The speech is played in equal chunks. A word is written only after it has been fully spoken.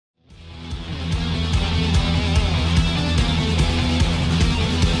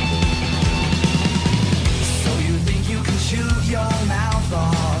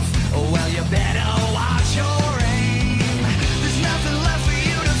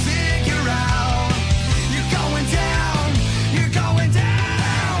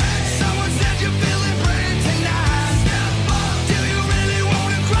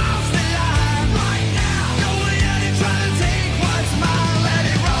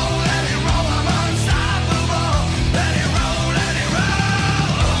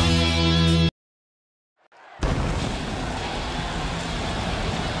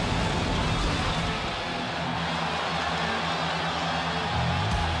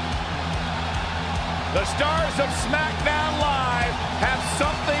The stars of SmackDown Live have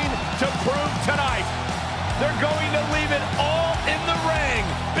something to prove tonight. They're going to leave it all in the ring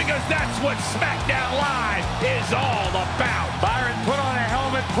because that's what SmackDown Live is all about. Byron, put on a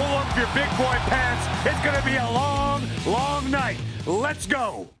helmet, pull up your big boy pants. It's going to be a long, long night. Let's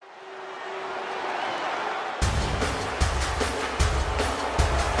go.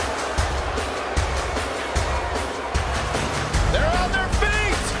 They're on their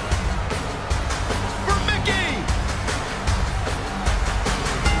feet for Mickey.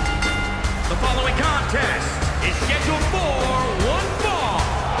 The following contest is scheduled for one fall.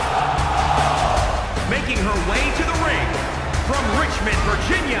 Making her way to the ring from Richmond,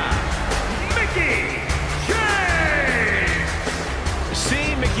 Virginia, Mickey James.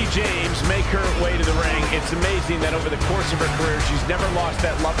 Seeing Mickey James make her way to the ring, it's amazing that over the course of her career, she's never lost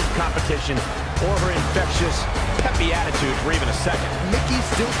that love of competition or her infectious, peppy attitude for even a second. Mickey's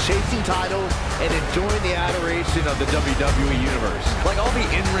still chasing titles and enjoying the adoration of the WWE Universe. Like all the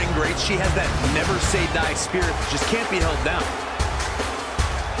in-ring greats, she has that never-say-die spirit that just can't be held down.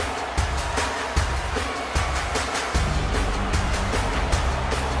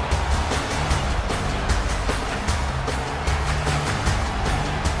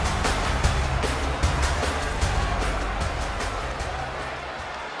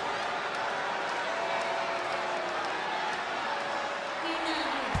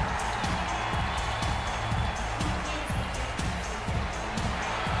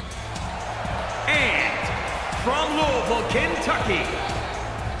 From Louisville, Kentucky,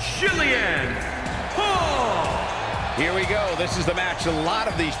 Jillian Hall. Here we go. This is the match a lot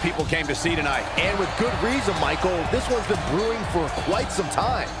of these people came to see tonight. And with good reason, Michael. This one's been brewing for quite some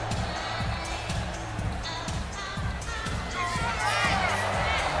time.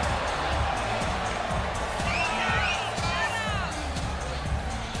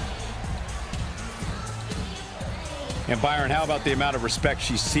 And Byron, how about the amount of respect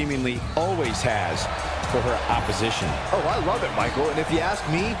she seemingly always has for her opposition? Oh, I love it, Michael. And if you ask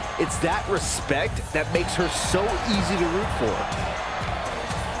me, it's that respect that makes her so easy to root for.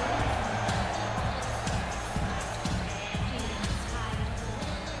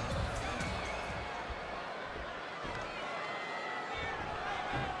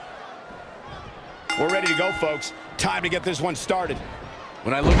 We're ready to go, folks. Time to get this one started.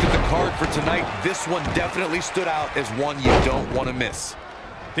 When I looked at the card for tonight, this one definitely stood out as one you don't want to miss.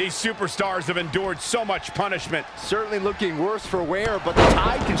 These superstars have endured so much punishment. Certainly looking worse for wear, but the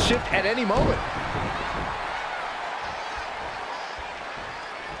tide can shift at any moment.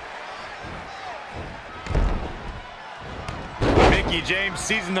 Mickey James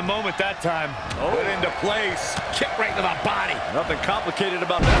seizing the moment that time. Put into place. Kick right to the body. Nothing complicated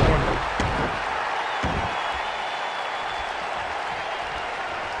about that one.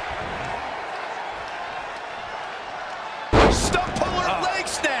 Leg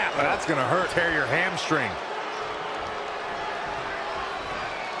snap. That's going to hurt. Tear your hamstring.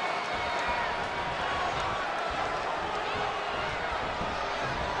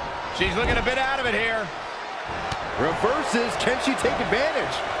 She's looking a bit out of it here. Reverses. Can she take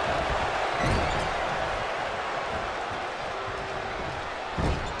advantage?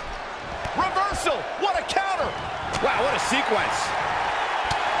 Reversal. What a counter. Wow, what a sequence.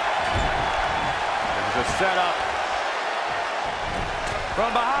 There's a setup.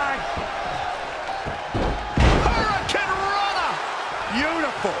 From behind. Hurricane Rana.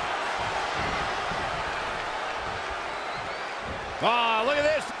 Beautiful. Oh, look at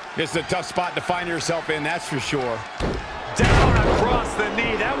this. This is a tough spot to find yourself in, that's for sure. Down across the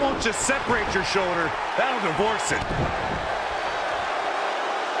knee. That won't just separate your shoulder. That'll divorce it.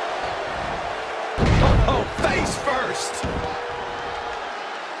 Oh, face first.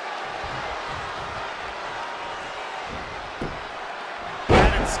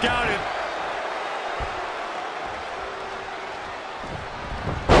 Scouted.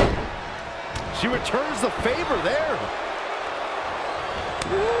 She returns the favor there.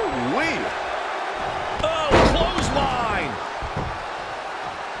 Ooh-wee. Oh, clothesline.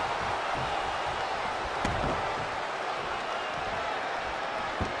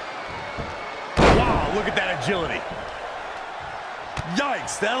 Wow, look at that agility.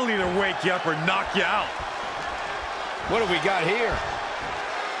 Yikes, that'll either wake you up or knock you out. What do we got here?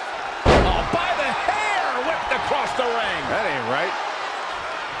 Oh, by the hair, whipped across the ring. That ain't right.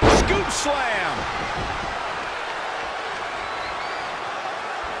 Scoop slam.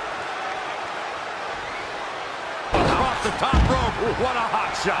 Across the top rope. What a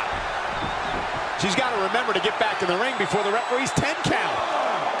hot shot. She's got to remember to get back in the ring before the referee's 10 count.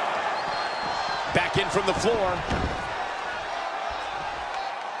 Back in from the floor.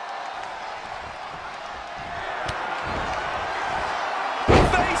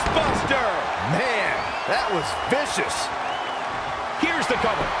 That was vicious. Here's the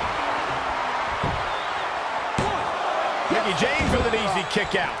cover. Mickey James with an easy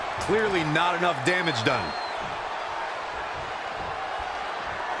kick out. Clearly not enough damage done.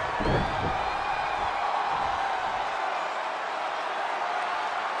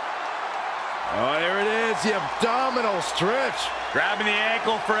 Oh, there it is, the abdominal stretch. Grabbing the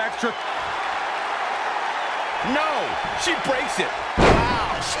ankle for extra. No, she breaks it.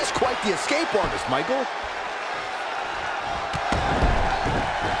 Wow, she's quite the escape artist, Michael.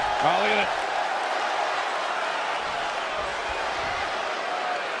 Oh, look at it.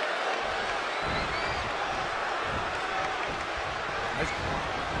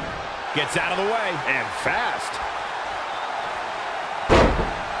 Gets out of the way. And fast.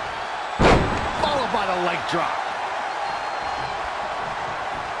 Followed by the leg drop.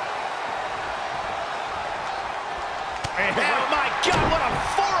 Oh, my God, what a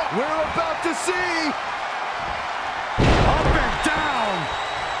forearm. We're about to see. Up and down.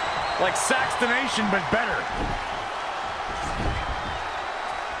 Like Saxtonation, but better.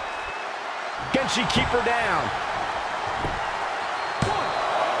 Can she keep her down? 1,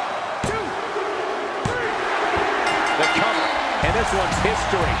 2, 3. The cover. And this one's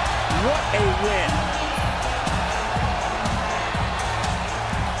history. What a win.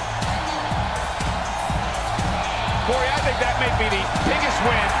 Corey, I think that may be the biggest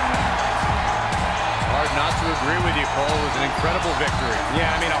win. Hard not to agree with you, Cole. It was an incredible victory. Yeah,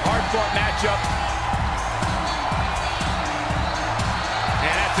 I mean, a hard-fought matchup.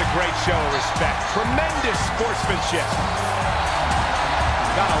 And that's a great show of respect. Tremendous sportsmanship.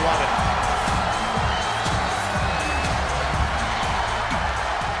 Gotta love it.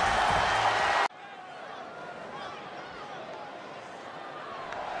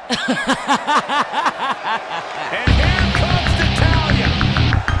 And here comes Natalya.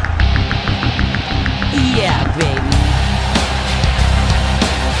 Yeah, baby.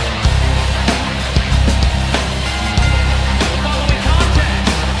 The following contest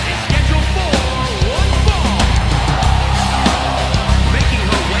is scheduled for one fall. Making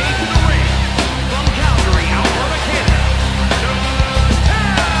her way to the ring from Calgary, Alberta, Canada,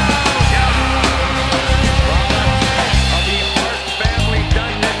 Natalya. Of the Hart family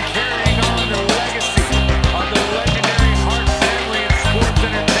Dundon, carrying on the legacy of the legendary Hart family in sports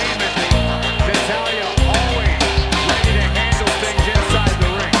entertainment. Natalya always ready to handle things inside the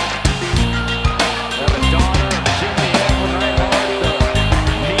ring. The daughter of Jimmy Hart,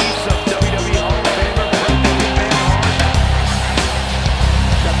 the niece of WWE Hall of Famer Bret Hart.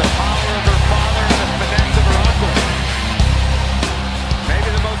 Got the power of her father and the finesse of her uncle. Maybe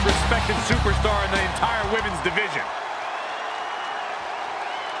the most respected superstar in the entire women's division.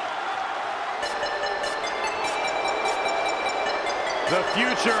 The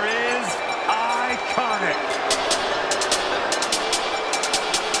future is iconic.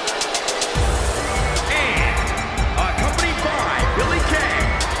 And accompanied by Billy Kay,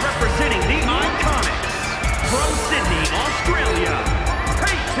 representing the Iconics, from Sydney, Australia,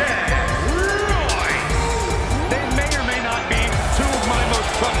 Peyton Royce. They may or may not be two of my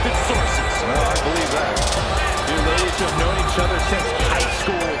most trusted sources. Well, I believe that. You ladies have known each other since high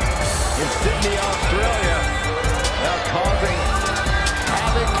school in Sydney, Australia. Now causing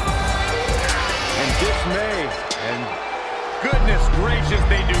havoc and dismay. And goodness gracious,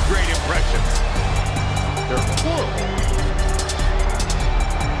 they do great impressions. They're horrible.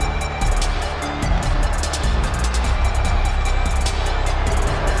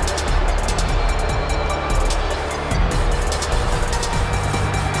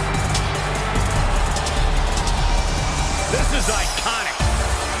 This is iconic.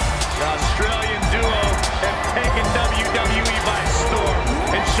 The Australian duo have taken WWE by storm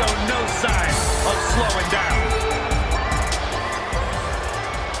and shown no sign of slowing down.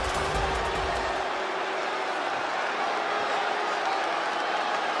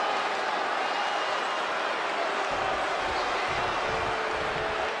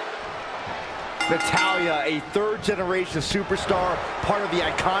 Natalya, a third-generation superstar, part of the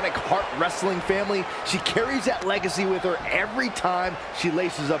iconic Hart wrestling family. She carries that legacy with her every time she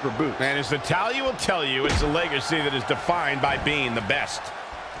laces up her boots. And as Natalya will tell you, it's a legacy that is defined by being the best.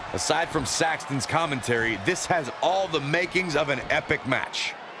 Aside from Saxton's commentary, this has all the makings of an epic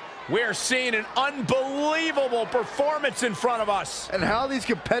match. We're seeing an unbelievable performance in front of us. And how these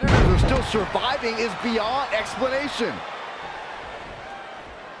competitors are still surviving is beyond explanation.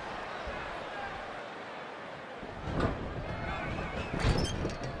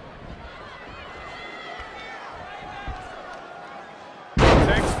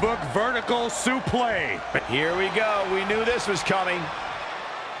 Textbook vertical suplex. Here we go. We knew this was coming.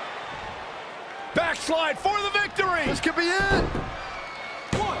 Backslide for the victory. This could be it.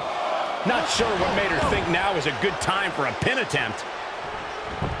 Not sure what made her think now is a good time for a pin attempt.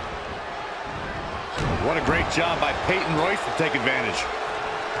 What a great job by Peyton Royce to take advantage.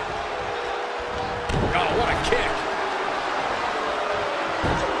 Oh, what a kick.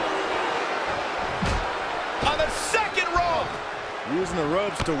 On the second rope. Using the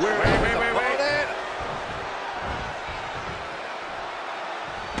ropes to wear Wait.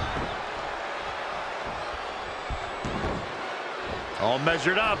 All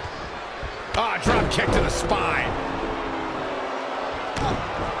measured up. Ah, oh, drop kick to the spine.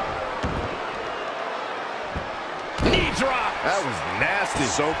 Knee drop. That was nasty.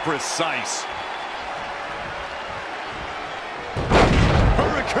 So precise.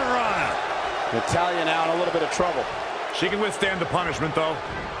 Hurricanrana. Natalya now in a little bit of trouble. She can withstand the punishment, though.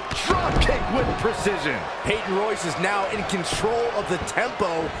 drop kick with precision. Peyton Royce is now in control of the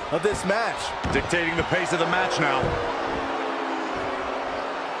tempo of this match. Dictating the pace of the match now.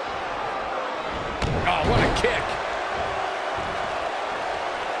 Oh, what a kick.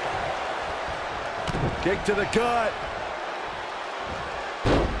 Kick to the gut.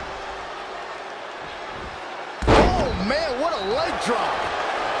 Oh, man, what a leg drop.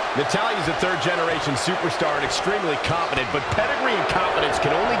 Natalya's a third-generation superstar and extremely competent, but pedigree and confidence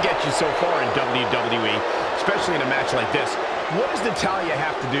can only get you so far in WWE, especially in a match like this. What does Natalya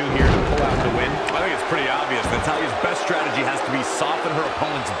have to do here to pull out the win? I think it's pretty obvious. Natalya's best strategy has to be soften her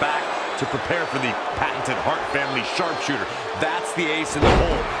opponent's back to prepare for the patented Hart family sharpshooter. That's the ace in the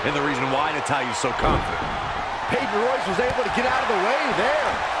hole, and the reason why Natalya's so confident. Peyton Royce was able to get out of the way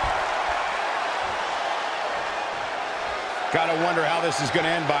there. Gotta wonder how this is gonna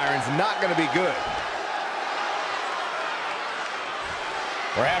end, Byron. It's not gonna be good.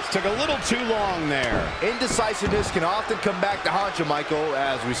 Perhaps took a little too long there. Indecisiveness can often come back to haunt you, Michael,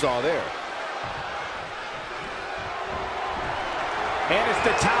 as we saw there. And it's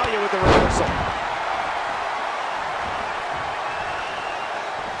Natalya with the reversal.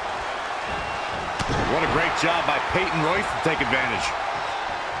 What a great job by Peyton Royce to take advantage.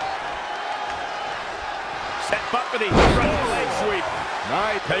 Set up for the front leg sweep.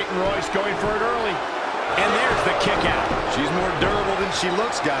 Nice. Peyton Royce going for it early. And there's the kick out. She's more durable than she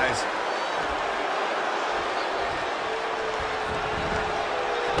looks, guys.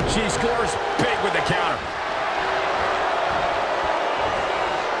 She scores big with the counter.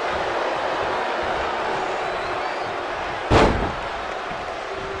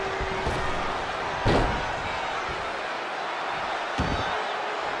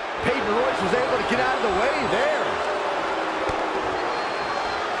 Peyton Royce was able to get out of the way there.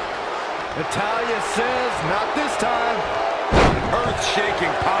 Natalya says, not this time.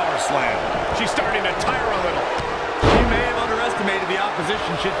 Earth-shaking power slam. She's starting to tire a little. She may have underestimated the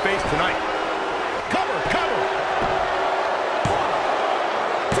opposition she'd face tonight. Cover, cover.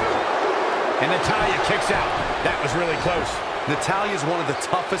 1, 2. And Natalya kicks out. That was really close. Natalya's one of the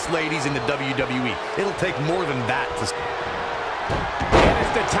toughest ladies in the WWE. It'll take more than that to... And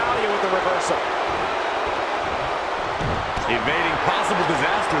it's Natalya with the reversal. Evading possible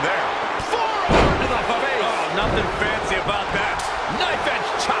disaster there. Forearm to the face. Oh, nothing fancy about that. Knife edge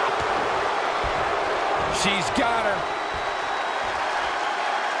chop. She's got her.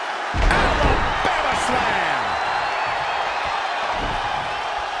 Alabama slam.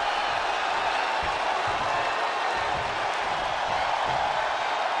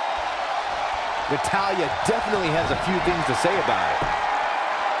 Natalya definitely has a few things to say about it.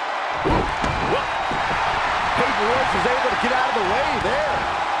 Peyton Royce was able to get out of the way there.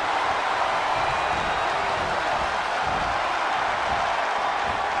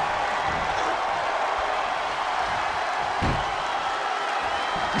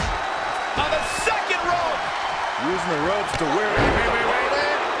 On the second rope. Using the ropes to wear it.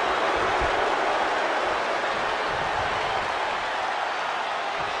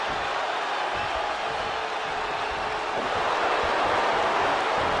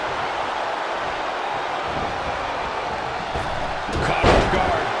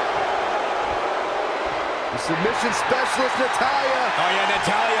 Submission specialist, Natalya. Oh, yeah,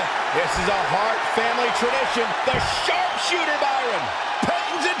 Natalya. This is a Hart family tradition. The sharpshooter, Byron.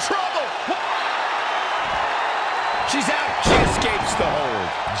 Peyton's in trouble. She's out. She escapes the hold.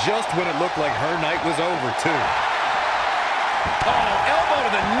 Just when it looked like her night was over, too. Oh, elbow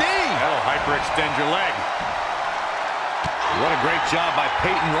to the knee. That'll hyperextend your leg. What a great job by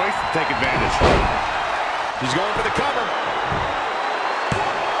Peyton Royce to take advantage. She's going for the cover.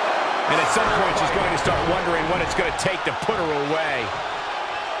 And at some point, she's going to start wondering what it's going to take to put her away.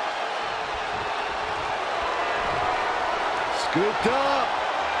 Scooped up.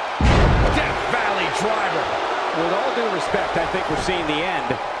 Death valley. belly driver. With all due respect, I think we're seeing the end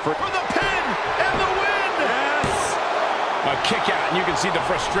For the pin and the win! Yes! A kick out, and you can see the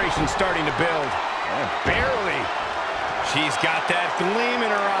frustration starting to build. And barely. She's got that gleam in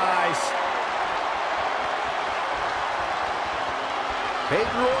her eyes.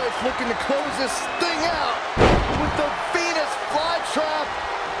 Peyton Royce looking to close this thing out with the Venus flytrap.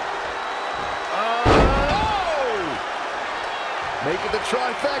 Making the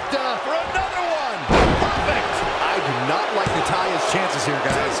trifecta For another one! Perfect! I do not like Natalya's chances here,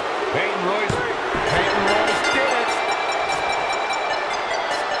 guys. Peyton Royce did it.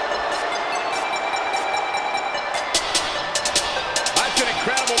 That's an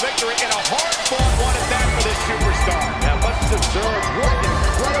incredible victory and a hard-fought one at that for this superstar. Now, much deserved. What an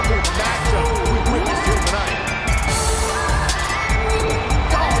incredible matchup we witnessed here tonight.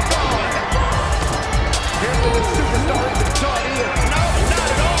 Oh, God! Apparently the superstar isn't done either. No, not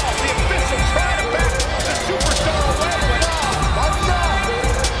at all. The official tried to back the superstar away, but Enough!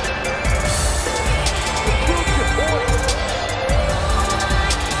 Prove your point.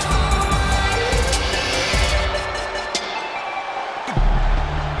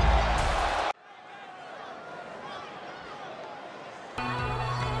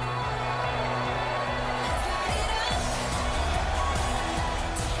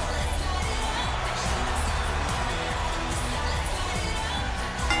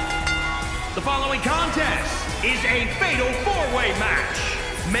 The following contest is a fatal four-way match.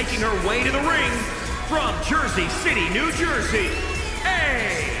 Making her way to the ring from Jersey City, New Jersey,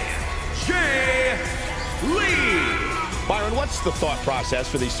 AJ Lee. Byron, what's the thought process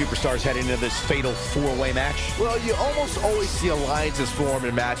for these superstars heading into this fatal four-way match? Well, you almost always see alliances form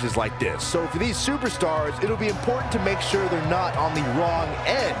in matches like this. So for these superstars, it'll be important to make sure they're not on the wrong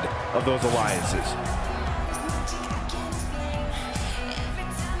end of those alliances.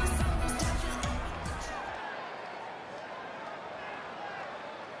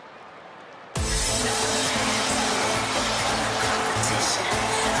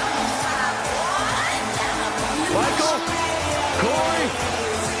 Michael, Corey,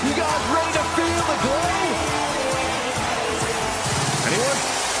 you guys ready to feel the glow? Anyone?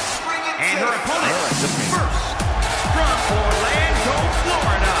 And her opponent, first, from Orlando,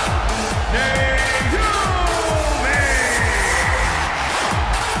 Florida, Naomi.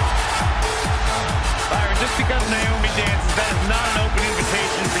 Byron, just because Naomi dances, that is not an open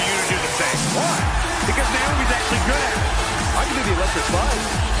invitation for you to do the same. Why? Because Naomi's actually good at it. I can do the electric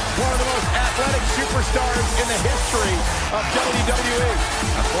slide. One of the most athletic superstars in the history of WWE.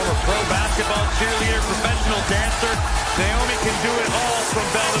 A former pro basketball cheerleader, professional dancer, Naomi can do it all from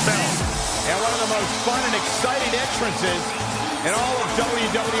bell to bell. And one of the most fun and exciting entrances in all of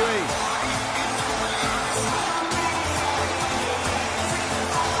WWE.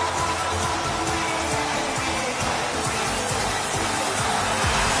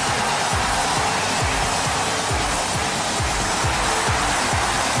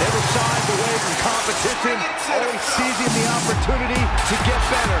 Never shies away from competition, always seizing the opportunity to get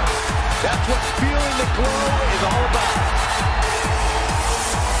better. That's what feeling the glow is all about.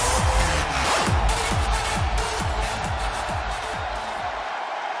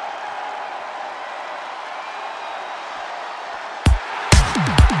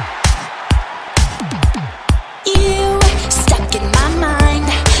 You stuck in my mind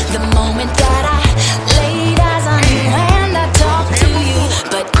the moment that I laid eyes on you and I talked to you,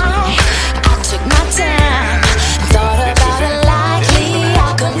 but I took my time, thought about a likely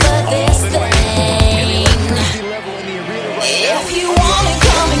outcome for this thing. If you wanna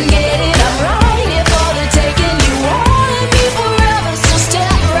come and get it, I'm right here for the taking. You wanted me forever, so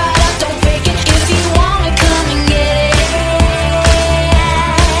step right up, don't fake it. If you wanna come and get it,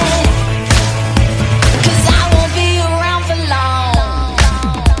 'cause I won't be around for long.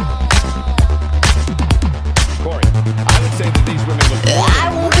 Corey, I would say that these women look forward I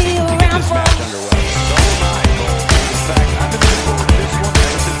won't be to get around this for match underway. So am I. In fact, I've been looking forward to this one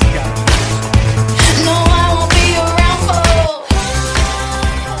ever since we got here. No, I won't be around for.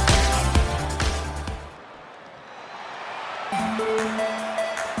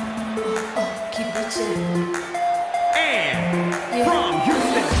 And from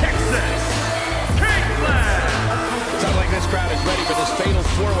Houston, Texas, Caitlin. Sounds like this crowd is ready for this fatal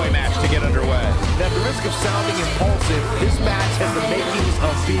four-way match to get underway. Now, at the risk of sounding impulsive, this match has the makings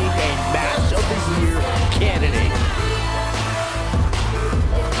of being a match of the year candidate.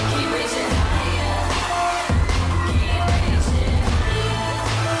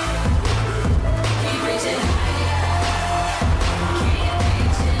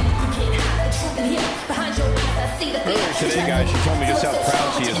 today, guys, she told me just how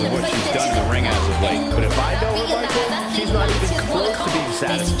proud she is of what she's done in the ring as of late. But if I know her, Michael, she's not even close to being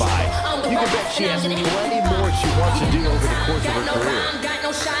satisfied. You can bet she has plenty more she wants to do over the course of her career.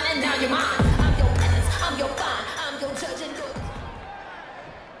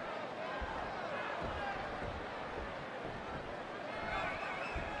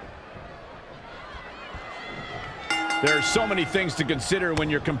 There are so many things to consider when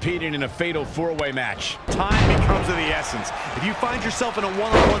you're competing in a fatal four-way match. Time becomes of the essence. If you find yourself in a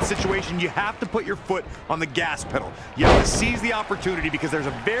one-on-one situation, you have to put your foot on the gas pedal. You have to seize the opportunity because there's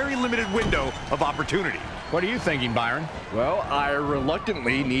a very limited window of opportunity. What are you thinking, Byron? Well, I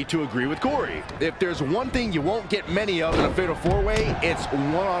reluctantly need to agree with Corey. If there's one thing you won't get many of in a fatal four-way, it's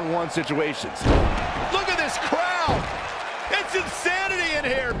one-on-one situations. Look at this crowd! It's insanity in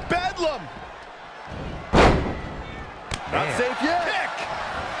here! Bedlam! Not safe yet. Kick!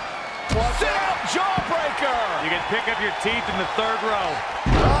 Sit-up jawbreaker! You can pick up your teeth in the third row.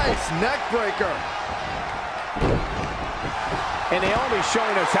 Nice neck breaker. And Naomi's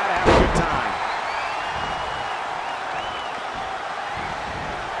showing us how to have a good time.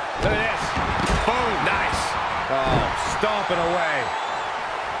 Look at this. Boom. Nice. Oh, stomping away.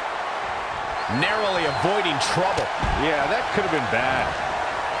 Narrowly avoiding trouble. Yeah, that could have been bad.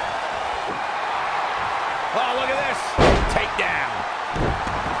 Oh, look at this. Takedown.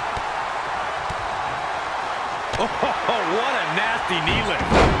 Oh, what a nasty knee lift.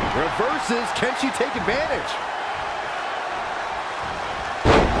 Reverses. Can she take advantage?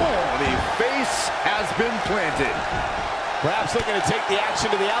 Oh, the face has been planted. Perhaps looking to take the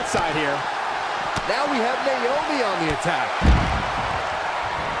action to the outside here. Now we have Naomi on the attack.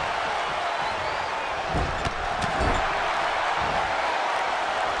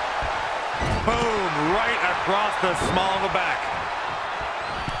 Boom, right across the small of the back.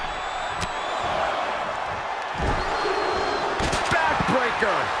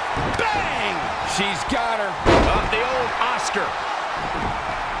 Backbreaker. Bang! She's got her. The old Oscar.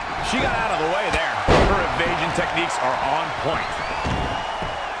 She got out of the way there. Her evasion techniques are on point.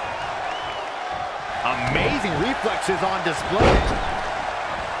 Amazing reflexes on display.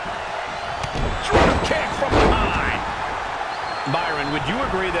 Drop kick from behind. Byron, would you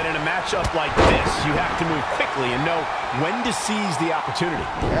agree that in a matchup like this, you have to move quickly and know when to seize the opportunity?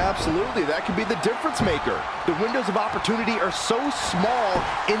 Absolutely, that could be the difference maker. The windows of opportunity are so small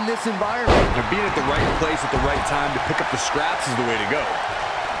in this environment. And being at the right place at the right time to pick up the scraps is the way to go.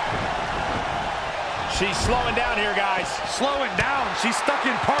 She's slowing down here, guys. Slowing down. She's stuck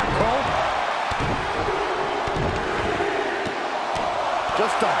in park, Cole.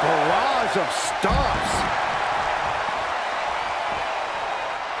 Just a barrage of stomps.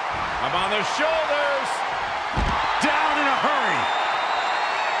 Up on the shoulders. Down in a hurry.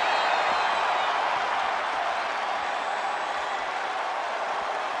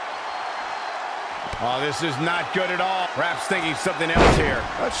 Oh, this is not good at all. Perhaps thinking something else here.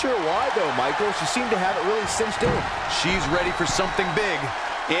 Not sure why, though, Michael. She seemed to have it really cinched in. She's ready for something big.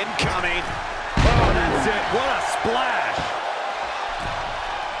 Incoming. Oh, that's it. What a splash.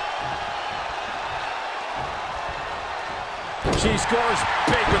 She scores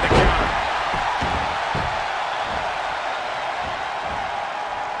big with the counter.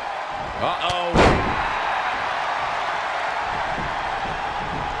 Uh-oh.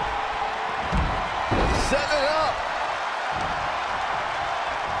 Set it up.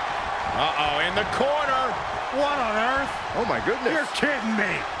 Uh-oh, in the corner. What on earth? Oh, my goodness. You're kidding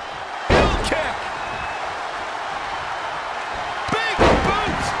me. Heel kick. Big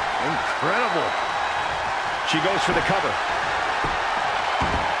boot. Incredible. She goes for the cover.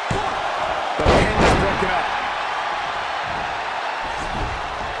 The pin is broken up.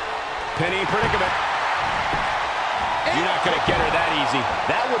 Penny predicament. You're not going to get her that easy.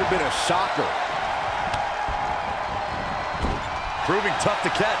 That would have been a shocker. Proving tough to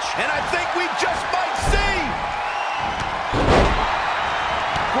catch. And I think we just might see.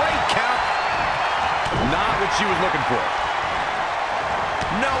 Great count. Not what she was looking for.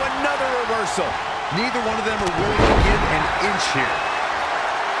 No, another reversal. Neither one of them are willing to give an inch here.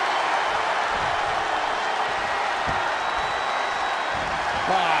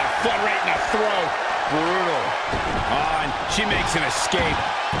 Foot right in the throat. Brutal. And she makes an escape.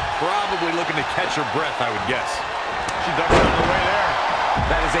 Probably looking to catch her breath, I would guess. She ducks out of the way there.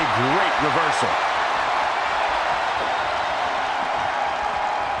 That is a great reversal.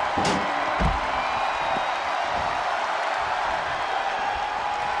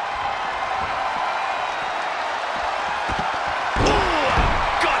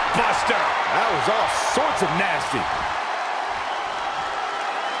 That was all sorts of nasty.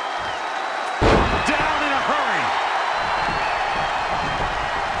 Down in a hurry.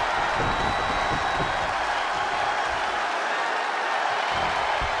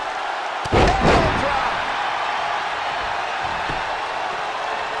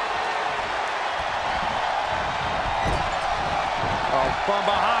 from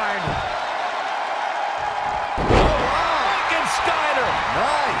behind. Steiner.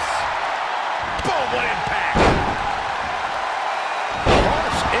 Nice. Boom, what impact.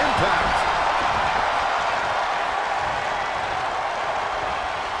 Harsh impact.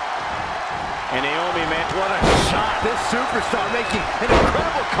 And Naomi, man, what a shot. This superstar making an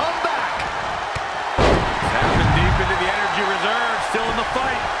incredible comeback. Tapping deep into the energy reserve, still in the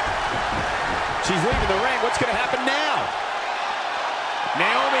fight. She's leaving the ring. What's going to happen now?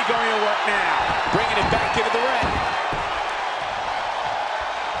 Naomi going to work now. Bringing it back into the ring.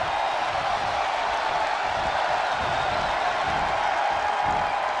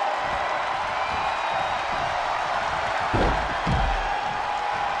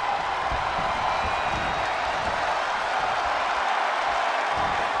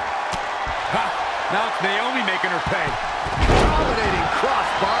 Now it's Naomi making her pay. Dominating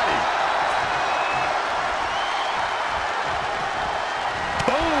crossbody.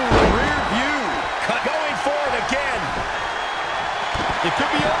 Boom, rear view. Going forward again. It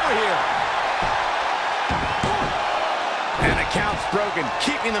could be over here. And the count's broken,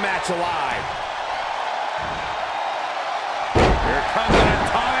 keeping the match alive. Here comes an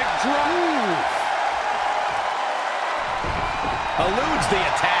atomic drop. Eludes the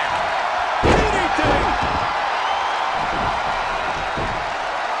attack.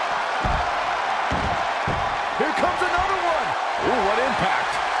 Here comes another one. Ooh, what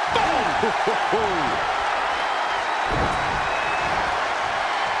impact. Boom!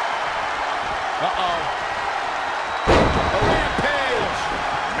 Uh-oh. A rampage.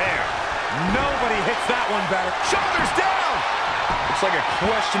 Man, nobody hits that one better. Shoulders down. Looks like a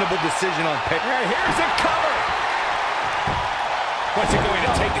questionable decision on paper. Here's a cover. What's it going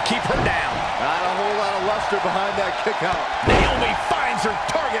to take to keep her down? Not a whole lot of luster behind that kick out. Naomi finds her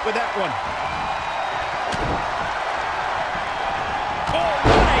target with that one. Oh,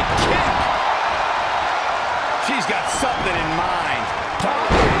 what a kick! She's got something in mind.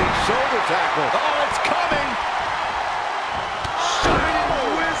 Dominating shoulder tackle. Oh, it's coming!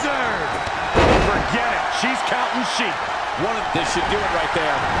 Shining wizard. Forget it. She's counting sheep. This should do it right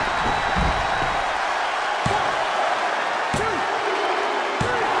there.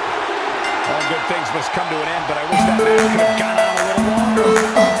 All good things must come to an end, but I wish that match could have gone on a little longer.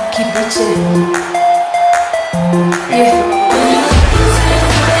 Keep reaching. Yeah.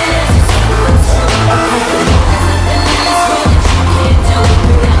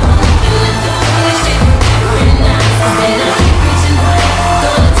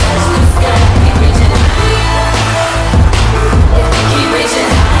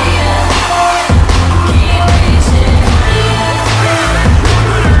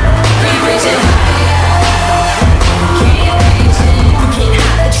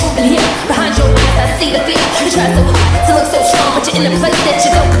 In the place that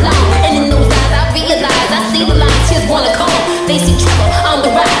you don't belong, and in those eyes I realize I see the lines tears wanna come. They see trouble on the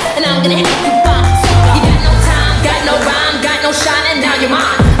rise, and I'm gonna help you find. So you got no time, got no rhyme, got no shine, and now you're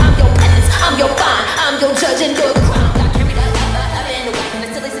mine. I'm your penance, I'm your fine, I'm your judge and your crown. I carry the love in the way, and the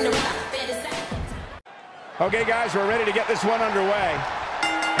sillies in the rock. Okay, guys, we're ready to get this one underway.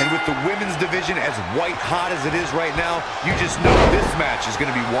 And with the women's division as white hot as it is right now, you just know this match is going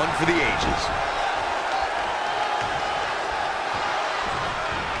to be one for the ages.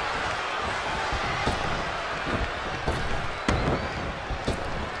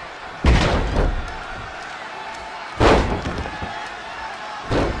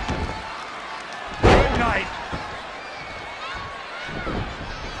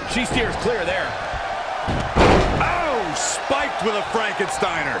 She steers clear there. Oh, spiked with a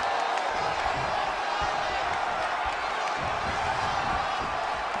Frankensteiner.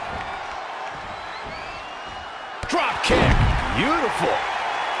 Drop kick. Beautiful.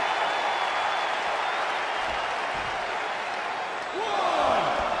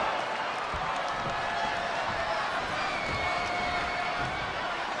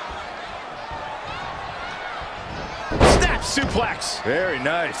 Snap suplex. Very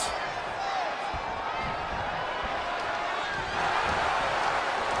nice.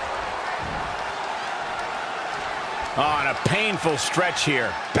 On a painful stretch here.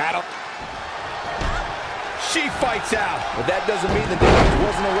 Battle. She fights out. But that doesn't mean the damage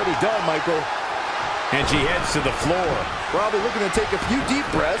wasn't already done, Michael. And she heads to the floor. Probably looking to take a few deep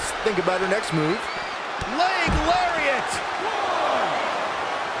breaths. Think about her next move. Leg lariat.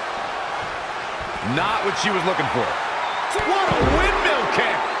 Not what she was looking for. What a windmill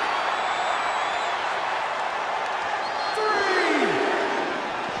kick. 3.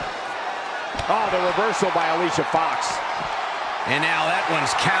 Oh, the reversal by Alicia Fox. And now that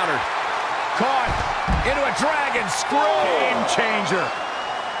one's countered. Caught into a dragon screw. Game changer.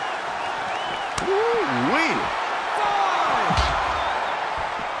 Woo-wee.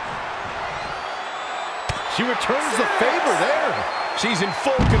 She returns the favor there. She's in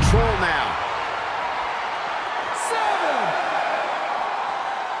full control now.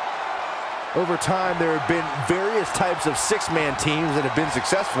 7. Over time, there have been various types of six-man teams that have been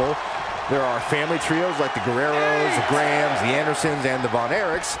successful. There are family trios like the Guerreros, the Grahams, the Andersons, and the Von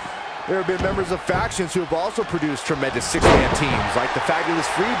Erichs. There have been members of factions who have also produced tremendous six-man teams like the Fabulous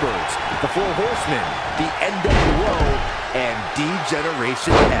Freebirds, the Four Horsemen, the NWO, and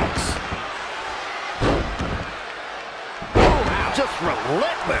D-Generation X. Just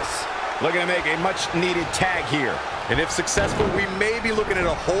relentless. Looking to make a much-needed tag here. And if successful, we may be looking at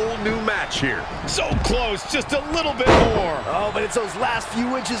a whole new match here. So close, just a little bit more. Oh, but it's those last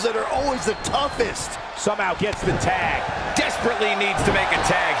few inches that are always the toughest. Somehow gets the tag. Desperately needs to make a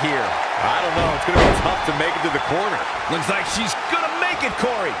tag here. I don't know. It's going to be tough to make it to the corner. Looks like she's going to make it,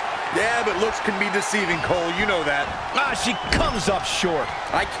 Corey. Yeah, but looks can be deceiving, Cole. You know that. She comes up short.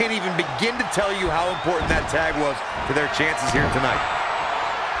 I can't even begin to tell you how important that tag was to their chances here tonight.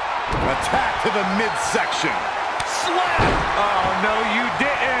 Attack to the midsection. Slap! Oh, no, you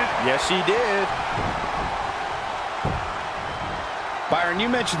didn't. Yes, she did. Byron, you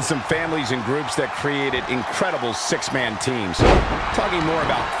mentioned some families and groups that created incredible six-man teams. Talking more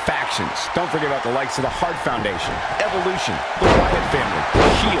about factions, don't forget about the likes of the Hart Foundation, Evolution, the Wyatt family,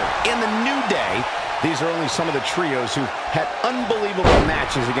 Shield, and the New Day. These are only some of the trios who had unbelievable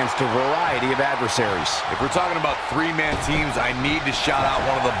matches against a variety of adversaries. If we're talking about three-man teams, I need to shout out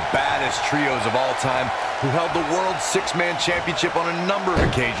one of the baddest trios of all time who held the World Six-Man Championship on a number of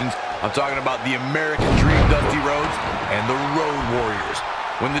occasions. I'm talking about the American Dream, Dusty Rhodes, and the Road Warriors.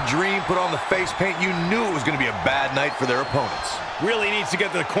 When the Dream put on the face paint, you knew it was going to be a bad night for their opponents. Really needs to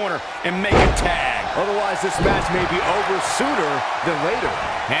get to the corner and make a tag. Otherwise, this match may be over sooner than later.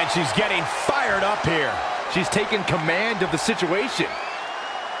 And she's getting fired up here. She's taken command of the situation.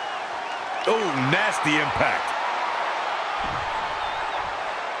 Oh, nasty impact.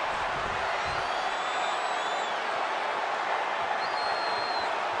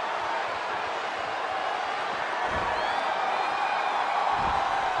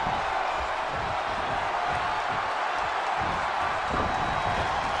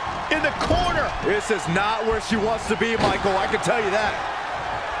 In the corner. This is not where she wants to be, Michael. I can tell you that.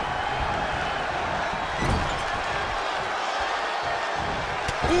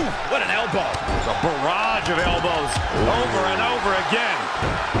 Ooh, what an elbow. It's a barrage of elbows over and over again.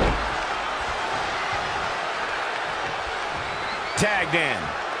 Tagged in.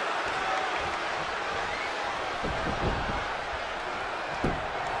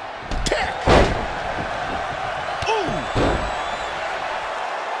 Kick. Ooh.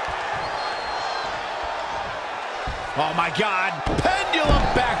 Oh, my God. Pendulum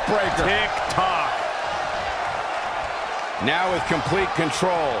backbreaker. Tick-tock. Now with complete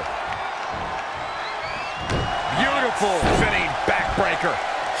control. Beautiful spinning backbreaker.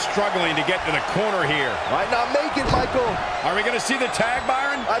 Struggling to get to the corner here. Might not make it, Michael. Are we going to see the tag,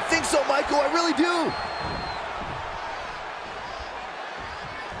 Byron? I think so, Michael. I really do.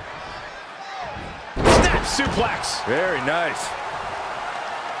 Snap suplex. Very nice.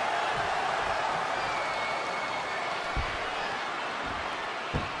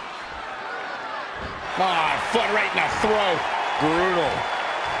 Foot right in the throat. Brutal.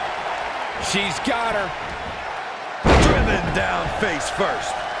 She's got her. Driven down face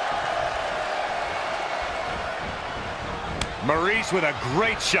first. Maurice with a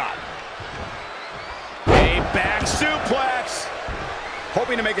great shot. A back suplex.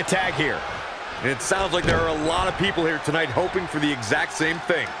 Hoping to make a tag here. And it sounds like there are a lot of people here tonight hoping for the exact same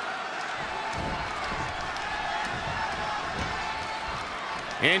thing.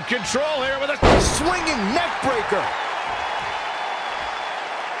 In control here with a Swinging neck breaker.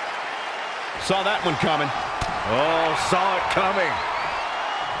 Saw that one coming. Oh, saw it coming.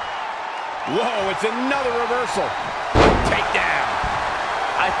 Whoa, it's another reversal. Takedown.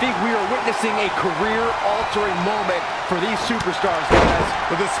 I think we are witnessing a career-altering moment for these superstars, guys.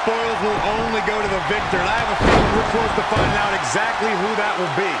 But the spoils will only go to the victor, and I have a feeling we're close to finding out exactly who that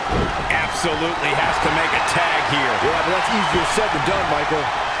will be. Absolutely has to make a tag here. Yeah, but that's easier said than done, Michael.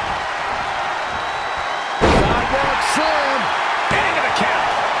 Sidewalk slam. Into the count.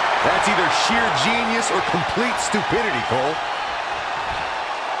 That's either sheer genius or complete stupidity, Cole.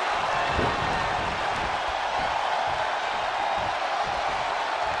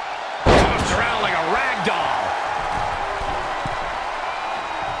 Tossed around like a rag doll.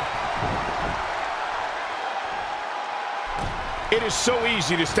 It is so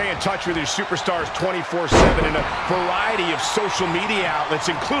easy to stay in touch with your superstars 24/7 in a variety of social media outlets,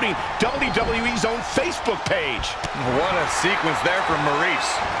 including WWE's own Facebook page. What a sequence there from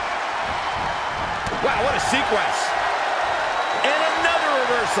Maurice. Wow, what a sequence. And another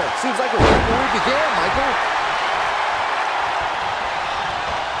reversal. Seems like we're right where we began, Michael.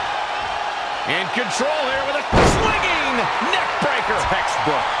 In control here with a swinging neck breaker.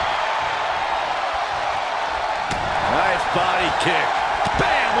 Textbook. Nice body kick.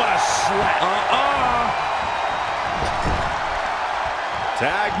 Bam, what a slap.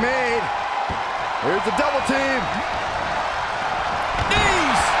 Tag made. Here's the double team.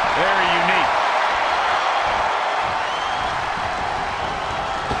 Knees. Very unique.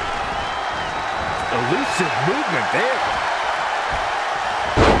 Elusive movement there.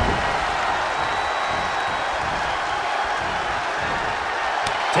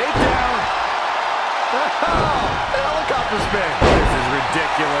 Takedown. Helicopter spin. This is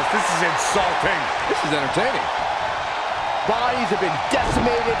ridiculous. This is insulting. This is entertaining. Bodies have been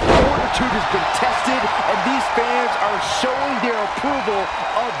decimated, fortitude has been tested, and these fans are showing their approval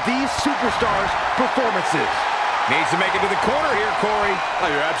of these superstars' performances. Needs to make it to the corner here, Corey. Oh,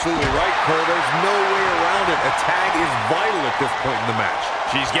 you're absolutely right, Cole. There's no way around it. A tag is vital at this point in the match.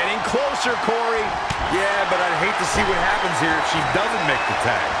 She's getting closer, Corey. Yeah, but I'd hate to see what happens here if she doesn't make the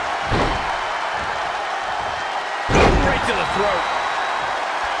tag. Right to the throat.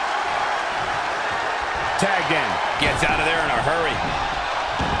 Tagged in. Gets out of there in a hurry.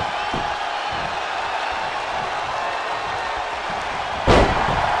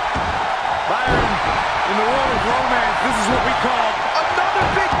 Byron, in the world of romance, this is what we call another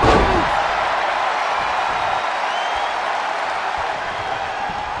big move.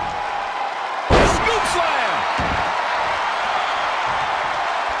 Scoop slam.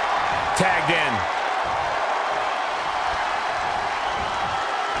 Tagged in.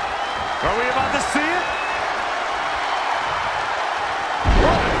 Are we about to see it?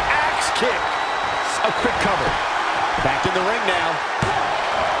 Axe kick. A quick cover. Back in the ring now.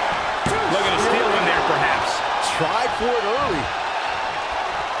 Looking to steal one there, perhaps. Tried for it early.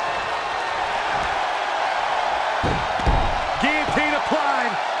 Guillotine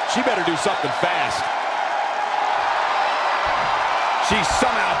applied. She better do something fast. She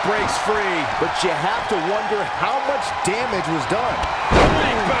somehow breaks free. But you have to wonder how much damage was done.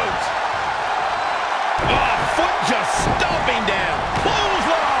 Big boot. Oh, foot just stomping down.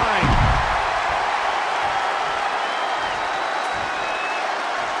 Clothesline.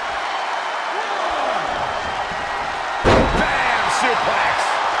 Bam, suplex.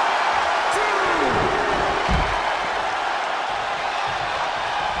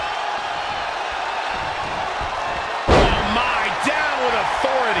 Oh my, down with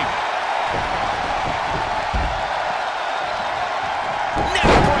authority.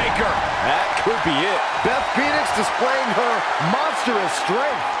 Neck breaker. That could be it. Beth Phoenix displaying her monstrous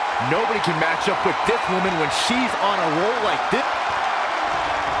strength. Nobody can match up with this woman when she's on a roll like this.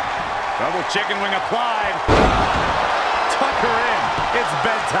 Double chicken wing applied. Tuck her in. It's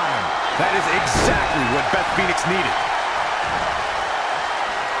bedtime. That is exactly what Beth Phoenix needed.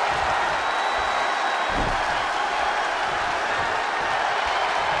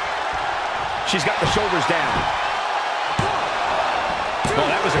 She's got the shoulders down. Oh,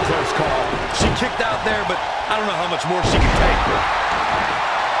 that was a close call. She kicked out there, but I don't know how much more she can take.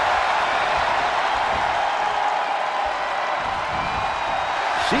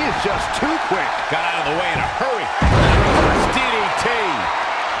 She is just too quick. Got out of the way in a hurry. Reverse DDT.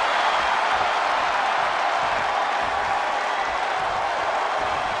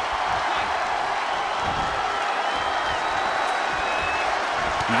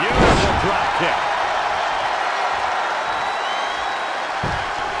 Beautiful drop kick.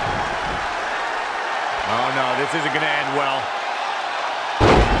 Oh no, this isn't going to end well.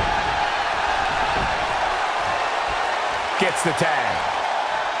 Gets the tag.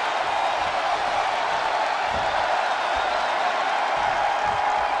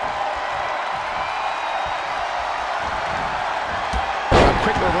 A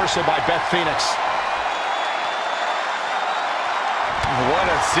quick reversal by Beth Phoenix. What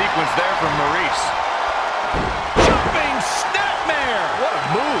a sequence there from Maurice. Jumping snapmare. What a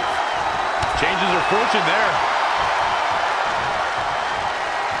move. Changes her fortune there.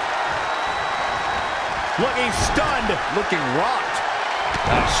 Looking stunned. Looking rocked.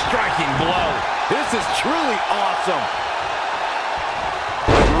 A striking blow. This is truly awesome.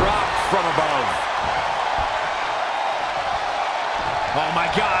 Dropped from above. Oh my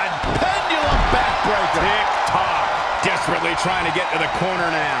God. Pendulum backbreaker. Tick-tock. Desperately trying to get to the corner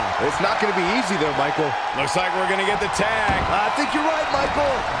now. It's not going to be easy there, Michael. Looks like we're going to get the tag. I think you're right, Michael.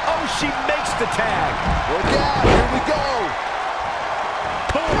 Oh, she makes the tag. Look out, here we go.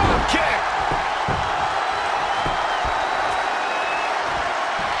 Drop kick.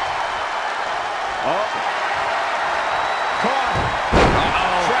 Oh. Caught.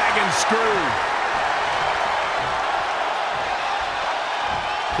 Uh-oh. Dragon screw.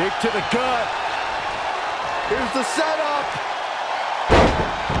 Kick to the gut. Here's the setup.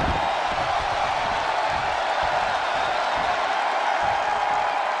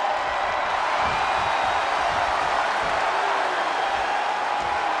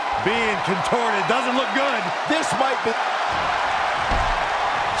 Being contorted doesn't look good. This might be...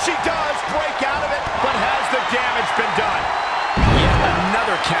 She does break out of it, but has the damage been done? Yet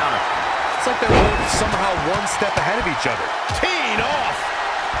another counter. It's like they're both somehow one step ahead of each other. Teeing off.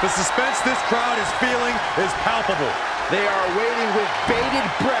 The suspense this crowd is feeling is palpable. They are waiting with bated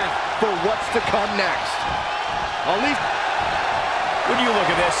breath for what's to come next. At least When you look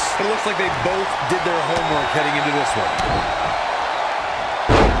at this, it looks like they both did their homework heading into this one.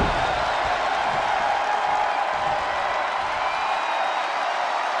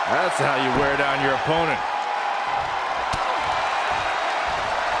 That's how you wear down your opponent.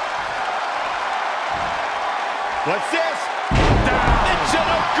 what's this?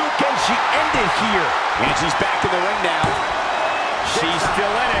 Can she end it here? And she's back in the ring now. She's still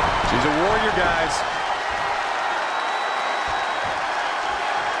in it. She's a warrior, guys.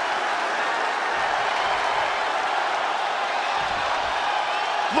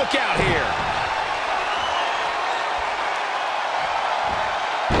 Look out here.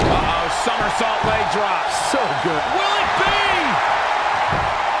 Uh-oh, somersault leg drop. So good. Will it be?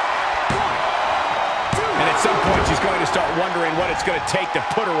 And at some point, she's going to start wondering what it's going to take to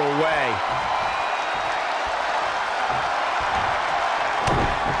put her away.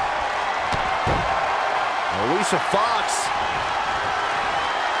 Alicia Fox.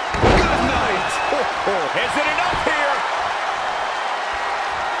 Good night. Is it enough here?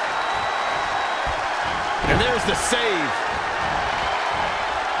 And there's the save.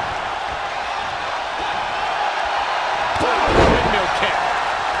 Windmill kick.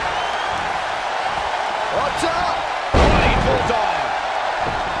 Watch out. Bloody bulldog.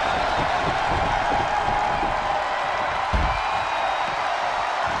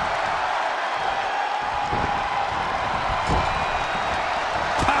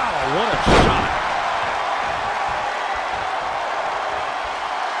 Pow, what a shot.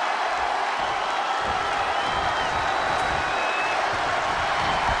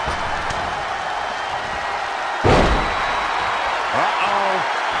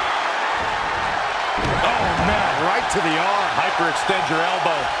 Right to the arm. Hyperextend your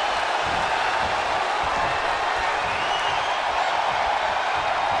elbow.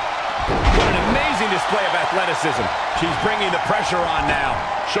 What an amazing display of athleticism. She's bringing the pressure on now.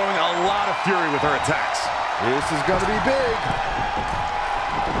 Showing a lot of fury with her attacks. This is going to be big.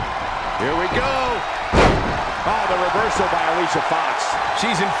 Here we go. Oh, the reversal by Alicia Fox.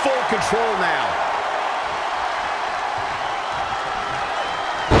 She's in full control now.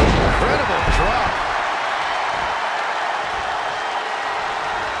 Incredible drop.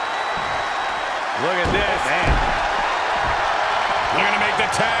 Look at this. Man. They're going to make the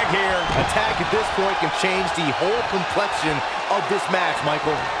tag here. A tag at this point can change the whole complexion of this match,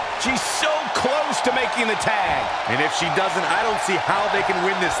 Michael. She's so close to making the tag. And if she doesn't, I don't see how they can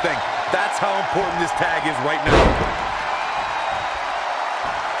win this thing. That's how important this tag is right now.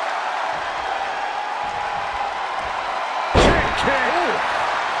 Kick.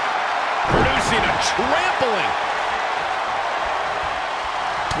 Producing a trampling.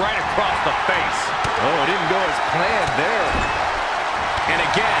 Right across the face. Oh, it didn't go as planned there. And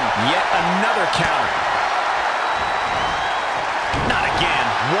again, yet another counter. Not again.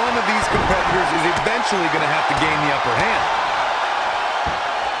 One of these competitors is eventually going to have to gain the upper hand.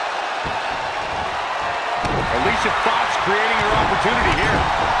 Alicia Fox creating her opportunity here.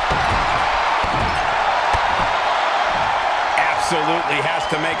 Absolutely has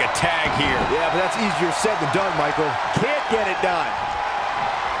to make a tag here. Yeah, but that's easier said than done, Michael. Can't get it done.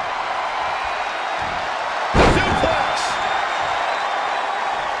 Suplex.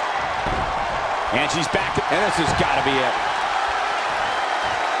 And she's back. And this has got to be it.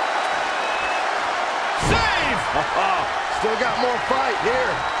 Save! Still got more fight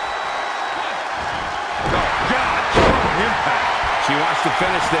here. Oh, God, strong impact. She wants to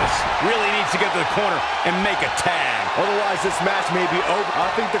finish this. Really needs to get to the corner and make a tag. Otherwise, this match may be over.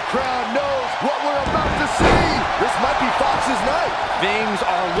 I think the crowd knows what we're about to see. This might be Fox's night. Things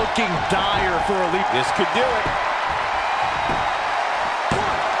are looking dire for Elite. This could do it.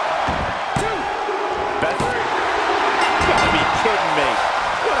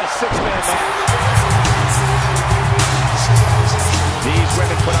 six-man match. These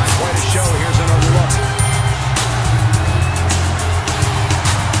women put on quite a show. Here's another look.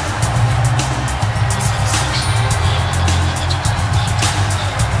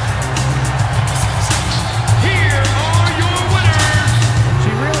 Here are your winners.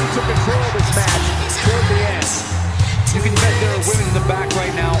 She really took control of this match toward the end. You can bet there are women in the back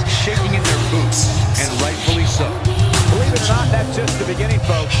right now shaking in their boots, and rightfully so. Believe it or not, that's just the beginning,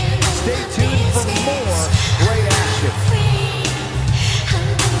 folks. Stay tuned for more great action.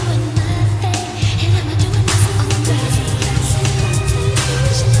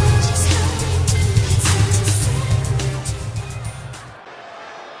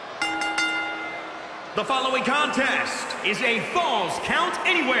 The following contest is a Falls Count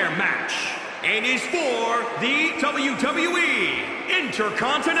Anywhere match and is for the WWE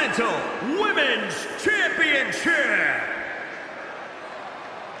Intercontinental Women's Championship.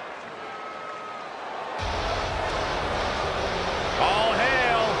 All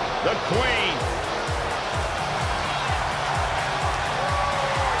hail the Queen.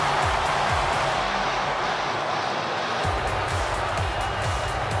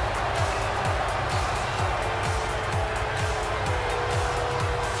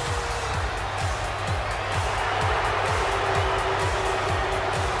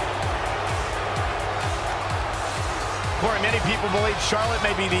 Corey, many people believe Charlotte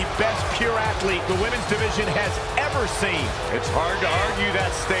may be the best pure athlete the women's division has ever seen. It's hard to argue that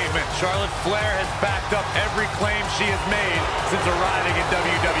statement. Charlotte Flair has backed up every claim she has made since arriving in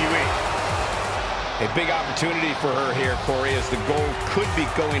WWE. A big opportunity for her here, Corey, as the gold could be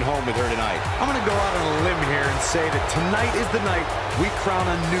going home with her tonight. I'm going to go out on a limb here and say that tonight is the night we crown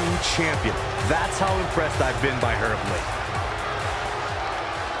a new champion. That's how impressed I've been by her of late.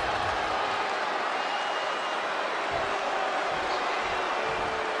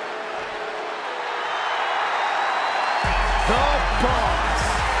 The Boss.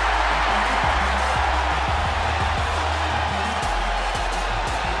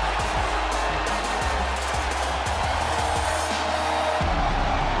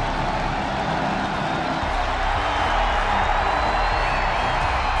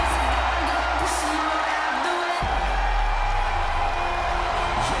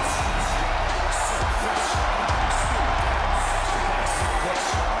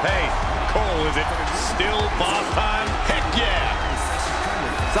 Hey, Cole, is it still boss time? Heck yeah!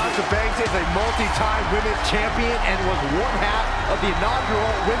 Sasha Banks is a multi-time women's champion and was one half of the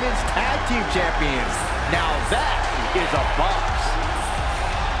inaugural women's tag team champions. Now that is a boss.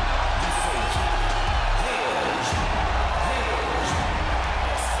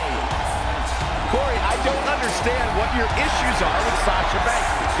 Corey, I don't understand what your issues are with Sasha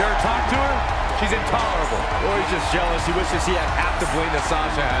Banks. You ever talk to her? She's intolerable. Or he's just jealous. He wishes he had half the bling that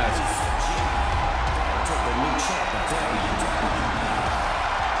Sasha has.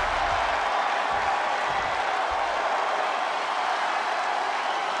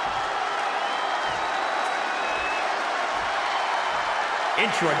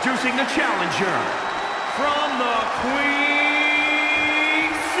 Introducing the challenger from the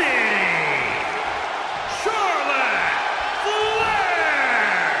Queen City, Charlotte Flair.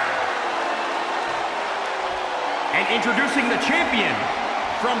 And introducing the champion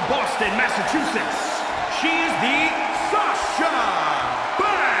from Boston, Massachusetts, she is the Sasha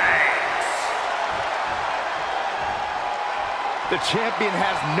Banks. The champion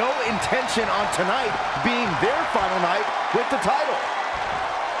has no intention on tonight being their final night with the title.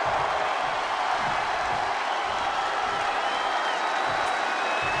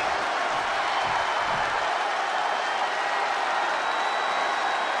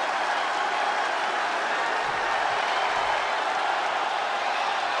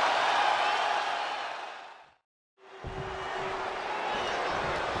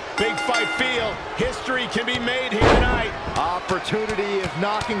 Big fight feel. History can be made here tonight. Opportunity is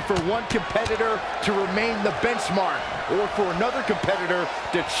knocking for one competitor to remain the benchmark, or for another competitor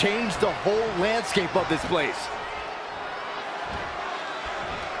to change the whole landscape of this place.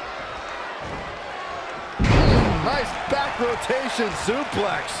 Nice back rotation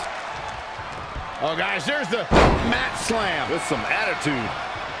suplex. Oh, guys, there's the mat slam. With some attitude.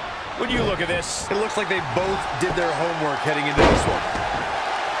 When you look at this, It looks like they both did their homework heading into this one.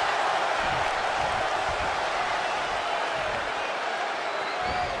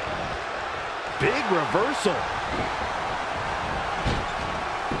 Big reversal.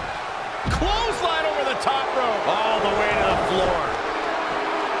 clothesline over the top rope. All the way to the floor.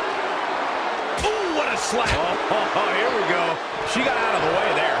 Ooh, what a slap. Oh, here we go. She got out of the way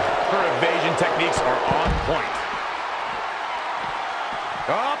there. Her evasion techniques are on point.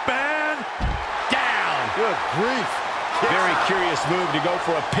 Up and down. Good grief. Very curious move to go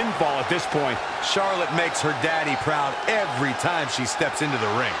for a pinfall at this point. Charlotte makes her daddy proud every time she steps into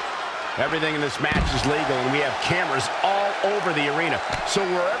the ring. Everything in this match is legal, and we have cameras all over the arena. So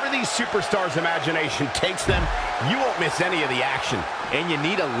wherever these superstars' imagination takes them, you won't miss any of the action. And you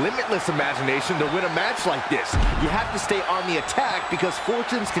need a limitless imagination to win a match like this. You have to stay on the attack because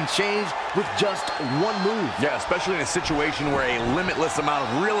fortunes can change with just one move. Yeah, especially in a situation where a limitless amount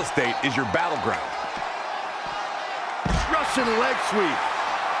of real estate is your battleground. Russian leg sweep.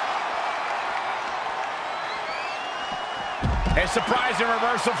 A surprising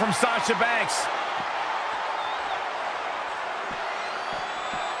reversal from Sasha Banks.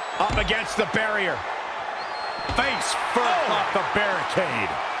 Up against the barrier. Face first off the barricade.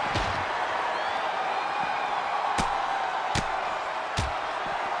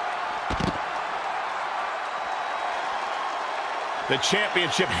 The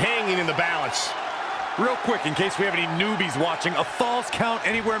championship hanging in the balance. Real quick, in case we have any newbies watching, a falls count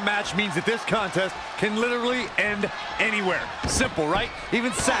anywhere match means that this contest can literally end anywhere. Simple, right?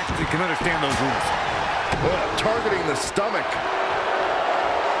 Even Saxton can understand those rules. Targeting the stomach.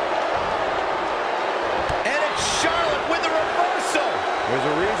 And it's Charlotte with the reversal. There's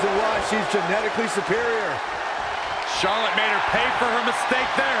a reason why she's genetically superior. Charlotte made her pay for her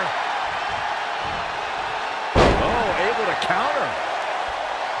mistake there. Oh, able to counter.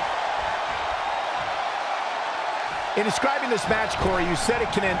 In describing this match, Corey, you said it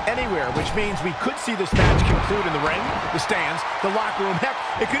can end anywhere, which means we could see this match conclude in the ring, the stands, the locker room. Heck,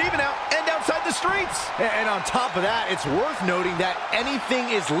 it could even end outside the streets. And on top of that, it's worth noting that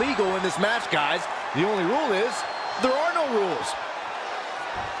anything is legal in this match, guys. The only rule is there are no rules.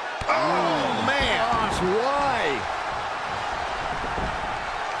 Oh, man. Gosh, why?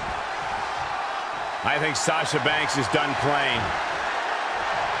 I think Sasha Banks is done playing.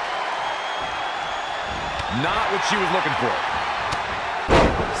 Not what she was looking for.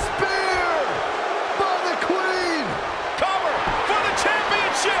 Spear by the Queen. Cover for the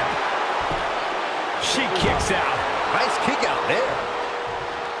championship. She kicks out. Nice kick out there.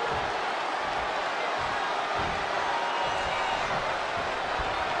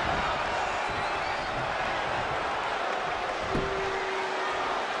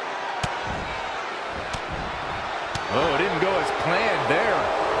 Oh, it didn't go as planned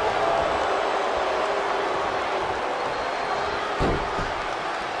there.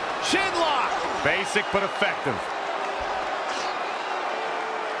 Basic but effective.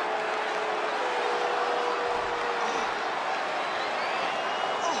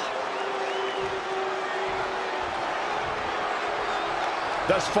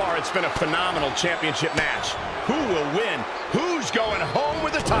 Thus far, it's been a phenomenal championship match. Who will win? Who's going home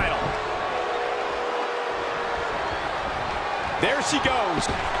with the title? There she goes.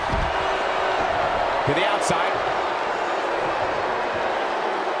 To the outside.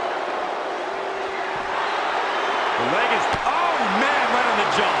 Leg is, oh man, right on the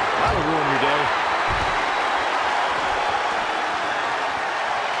jaw. That'll ruin your day.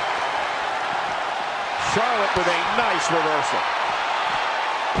 Charlotte with a nice reversal.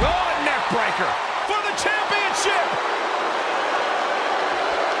 Oh, neck breaker for the championship.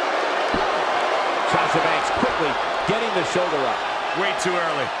 Sasha Banks quickly getting the shoulder up. Way too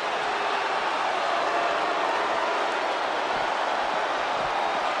early.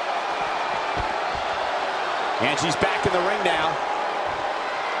 And she's back in the ring now.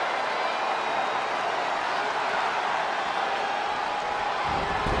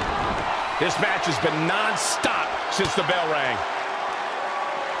 This match has been non-stop since the bell rang.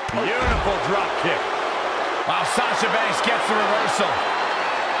 Beautiful drop kick. Wow, Sasha Banks gets the reversal.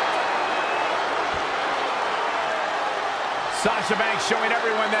 Sasha Banks showing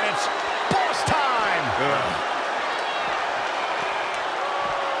everyone that it's boss time.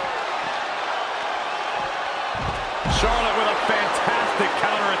 Charlotte with a fantastic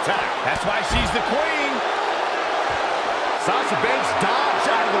counterattack. That's why she's the queen. Sasha Banks dodged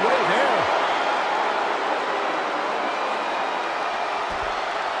out of the way there.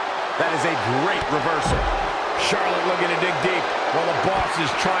 That is a great reversal. Charlotte looking to dig deep while the boss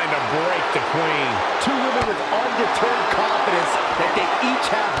is trying to break the queen. Two women with undeterred confidence that they each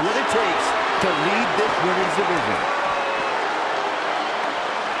have what it takes to lead this women's division.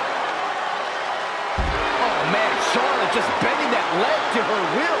 Oh, man, Charlotte just bending that leg to her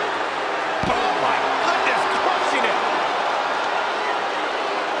will. Oh, my goodness, crushing it.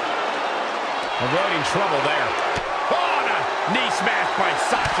 Avoiding trouble there. Oh, and a knee smash by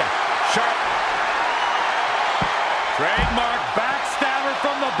Sasha. Charlotte. Trademark backstabber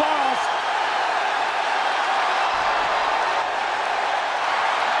from the boss.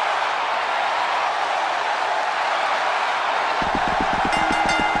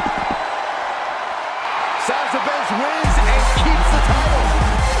 wins and keeps the title.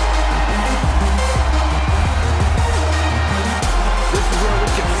 This is where we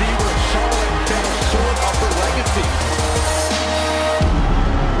can see where Charlotte fell short of her legacy.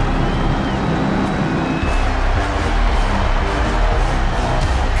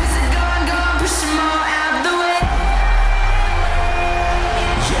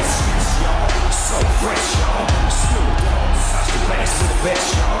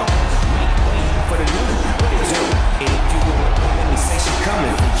 Best, y'all. Make way for the new. What it do? And if you want to let me say she coming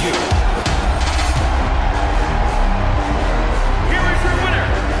for you. Here is your winner,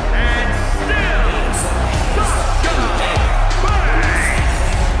 and still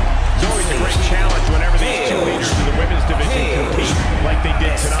It's always a great challenge whenever these two leaders in the women's division compete like they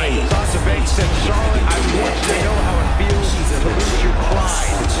did tonight. Sasha Banks said, Charlotte, I want you to know how it feels to lose your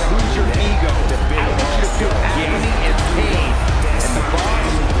pride, lose your ego. I want you to feel agony and pain. And the boss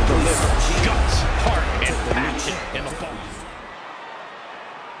delivers. Guts, heart, and passion in the ball.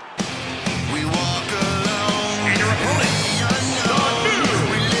 We walk alone. and your opponents, the new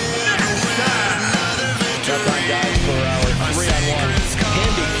next time. Now time, guys, for our 3-on-1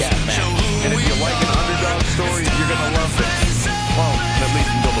 handicap match. And if you like an underdog story, you're going to love this. Well, at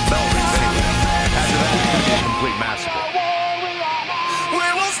least until the bell rings anyway. After that, it's going to be a complete massacre. We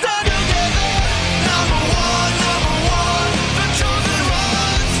will stand together. Number one, the chosen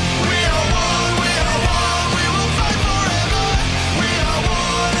ones. We are one, we will fight forever. We are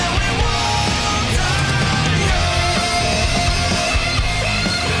one and we won't die.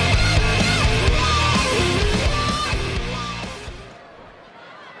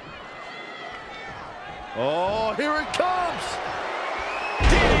 Oh, here it comes!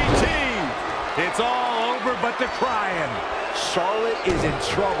 DDT! It's all over but the crying. Charlotte is in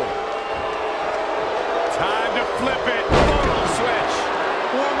trouble. Time to flip it. Photo switch.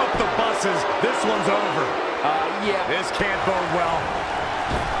 Warm up the buses. This one's over. Yeah. This can't bode well.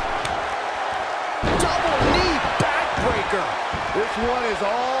 Double knee backbreaker. This one is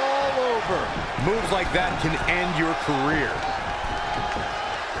all over. Moves like that can end your career.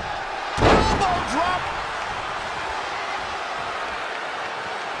 Elbow drop.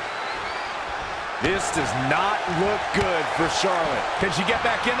 This does not look good for Charlotte. Can she get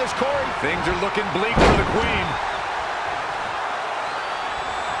back in this, Corey? Things are looking bleak for the Queen.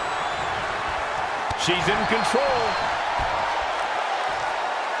 She's in control.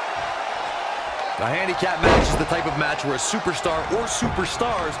 A handicap match is the type of match where a superstar or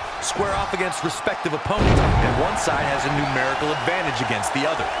superstars square off against respective opponents, and one side has a numerical advantage against the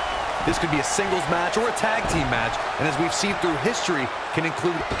other. This could be a singles match or a tag team match, and as we've seen through history, can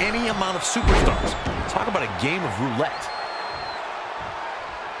include any amount of superstars. Talk about a game of roulette.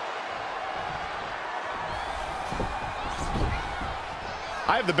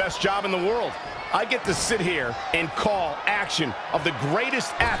 I have the best job in the world. I get to sit here and call action of the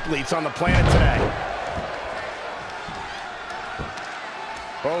greatest athletes on the planet today.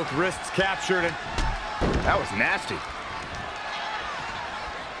 Both wrists captured, and that was nasty.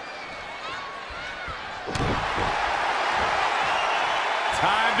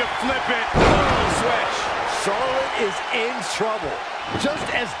 Time to flip it. Photo switch. Charlotte is in trouble. Just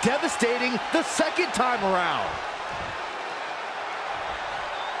as devastating the second time around.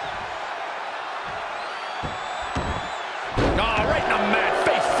 Oh, right in the mat,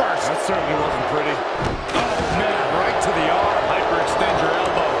 face first. That certainly wasn't pretty. Oh, man, right to the arm. Hyperextend your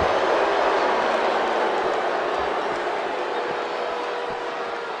elbow.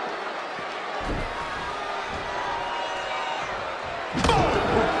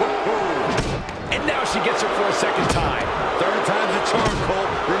 And now she gets it for a second time. Third time's a charm, Cole.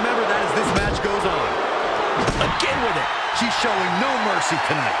 Remember that as this match goes on. Again with it. She's showing no mercy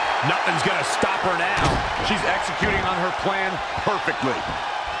tonight. Nothing's gonna stop her now. She's executing on her plan perfectly.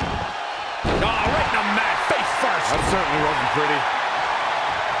 Oh, right in the mat, face first. That certainly wasn't pretty.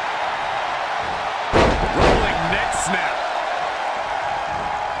 Rolling neck snap.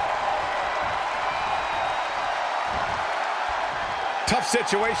 Tough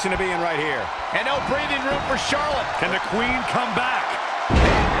situation to be in right here. And no breathing room for Charlotte. Can the Queen come back?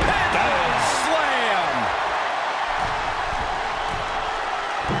 Slam!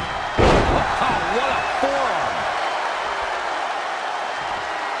 Oh, what a forearm.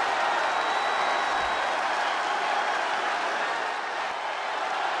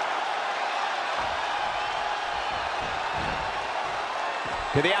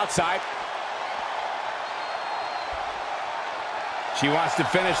 To the outside. She wants to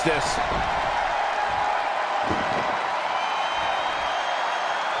finish this.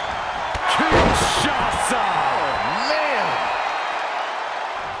 Kinshasa! Oh, man!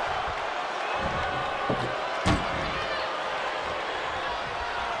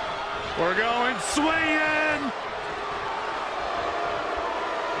 swinging.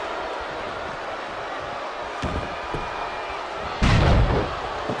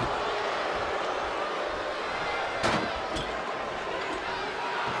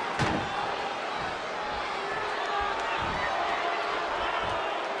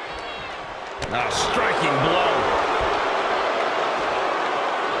 A striking blow.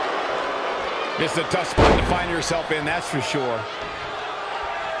 This is a tough spot to find yourself in, that's for sure.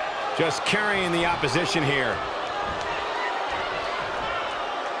 Just carrying the opposition here.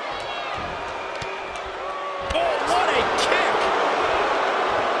 Oh, what a kick!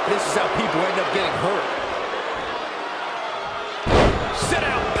 This is how people end up getting hurt. Sit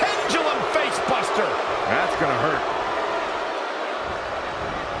out, pendulum face buster. That's gonna hurt.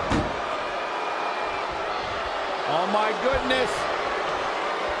 Oh my goodness.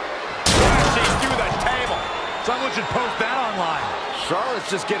 Crashing through the table. Someone should post that online. Charlotte's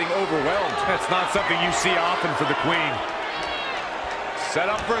just getting overwhelmed. That's not something you see often for the Queen. Set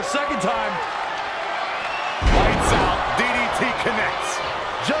up for a second time. Lights out. DDT connects.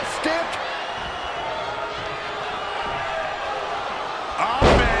 Just stick. Up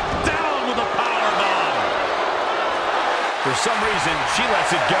and down with a powerbomb. For some reason, she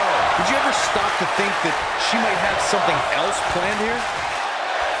lets it go. Did you ever stop to think that she might have something else planned here?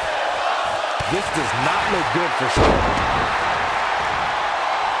 This does not look good for Charlotte.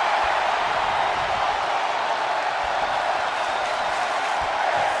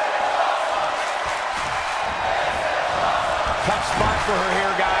 Tough spot for her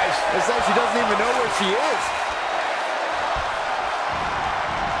here, guys. It's like she doesn't even know where she is.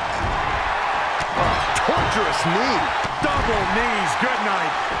 Torturous knee. Double knees. Good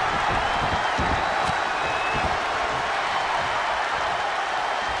night.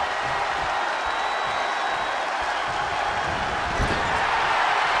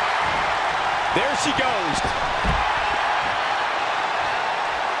 There she goes.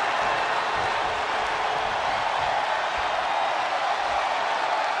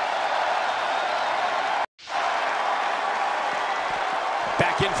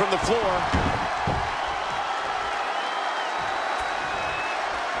 Back in from the floor.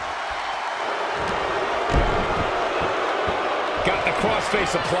 Got the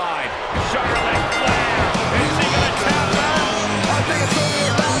crossface applied. Charlotte Flair. Is she going to tap out? I think it's only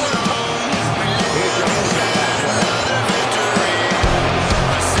a matter of time. Here's your host at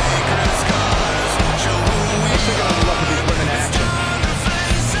let's take another look at these women in action.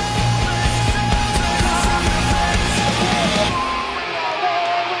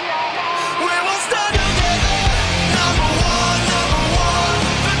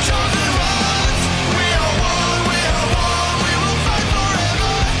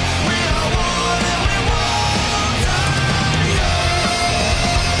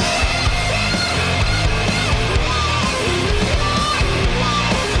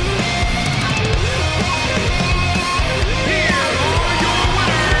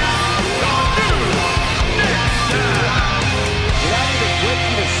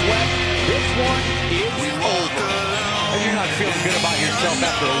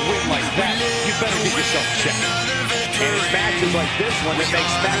 After a win like that, you better get yourself checked. And it's matches like this one that make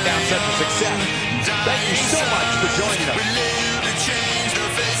SmackDown such a success. Thank you so much for joining us.